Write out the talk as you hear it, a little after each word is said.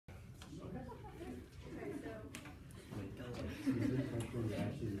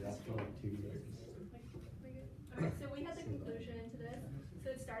actually do that for like 2 years. Okay, so we had the conclusion into this.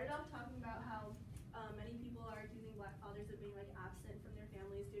 So it started off talking about how many people are accusing Black fathers of being like absent from their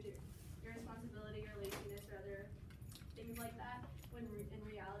families due to irresponsibility or laziness or other things like that. When in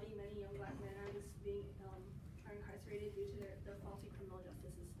reality, many young Black men are just being are incarcerated due to the faulty criminal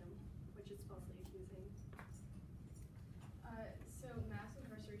justice system, which is falsely accusing. So mass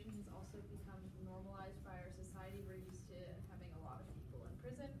incarceration has also become normalized by our society. We're used to having a lot of people in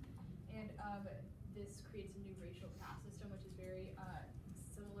prison, and this creates a new racial caste system, which is very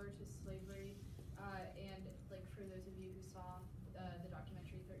similar to slavery. And like for those of you who saw the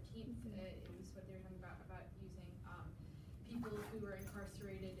documentary 13th, it was what they were talking about using people who were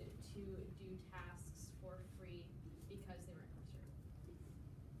incarcerated to do tasks for free because they were incarcerated.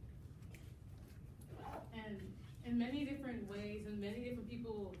 And in many different ways, and many different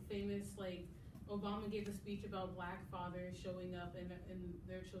people famous, like Obama gave a speech about Black fathers showing up in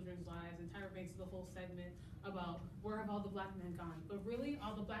their children's lives, and Tyra Banks did a whole segment about where have all the Black men gone. But really,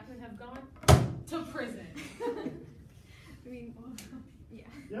 all the Black men have gone to prison. I mean, well, yeah.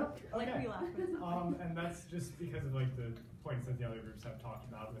 Yep. Okay. Like we laugh. And that's just because of like the points that the other groups have talked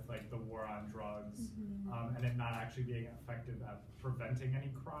about with like the war on drugs, and it not actually being effective at preventing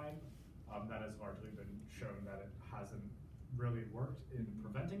any crime. That has largely been shown that it hasn't really worked in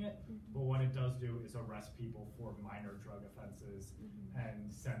preventing it. But what it does do is arrest people for minor drug offenses and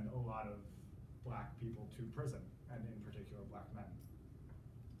send a lot of Black people to prison, and in particular Black men.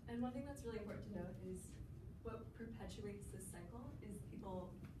 And one thing that's really important to note is what perpetuates this cycle is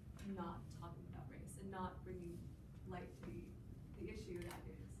people not talking about race and not bringing light to the issue that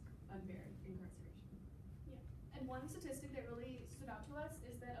is unfair incarceration. Yeah. And one statistic that really stood out to us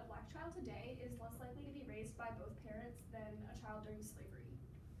is that a Black child today is less likely to be raised by both parents than a child during slavery.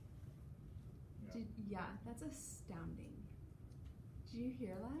 Yeah, that's astounding. Did you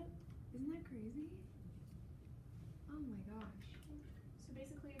hear that? Isn't that crazy? Oh my gosh. So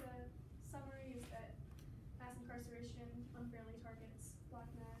basically the summary is that mass incarceration unfairly targets Black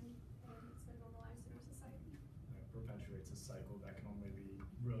men and it's been normalized in our society. It perpetuates a cycle that can only be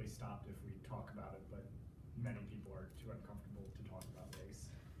really stopped if we talk about it, but many people are too uncomfortable to talk about race.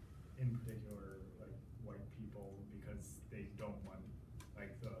 In particular, like white people, because they don't want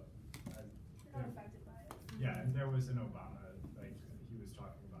like They're not affected by it. Yeah, and there was an Obama, like he was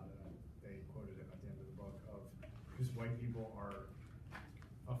talking about it, and they quoted him at the end of the book of because white people are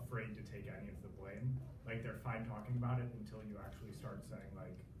afraid to take any of the blame. Like they're fine talking about it until you actually start saying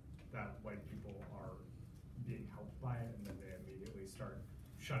like that white people are being helped by it, and then they immediately start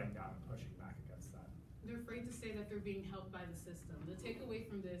shutting down and pushing back against that. They're afraid to say that they're being helped by the system. The takeaway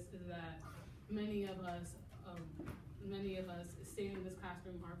from this is that many of us sitting in this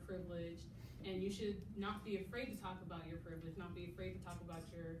classroom are privileged, and you should not be afraid to talk about your privilege, not be afraid to talk about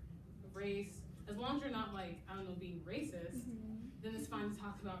your race. As long as you're not like, I don't know, being racist, then it's fine to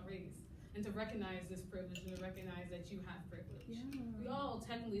talk about race and to recognize this privilege and to recognize that you have privilege. Yeah. We all,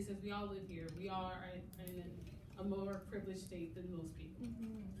 technically, since we all live here, we are in a more privileged state than most people.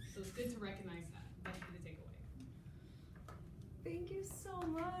 So it's good to recognize that. That should be the takeaway. Thank you so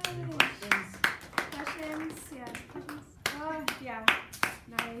much. Any questions? Questions? Yeah. Questions? Yeah.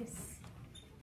 Nice.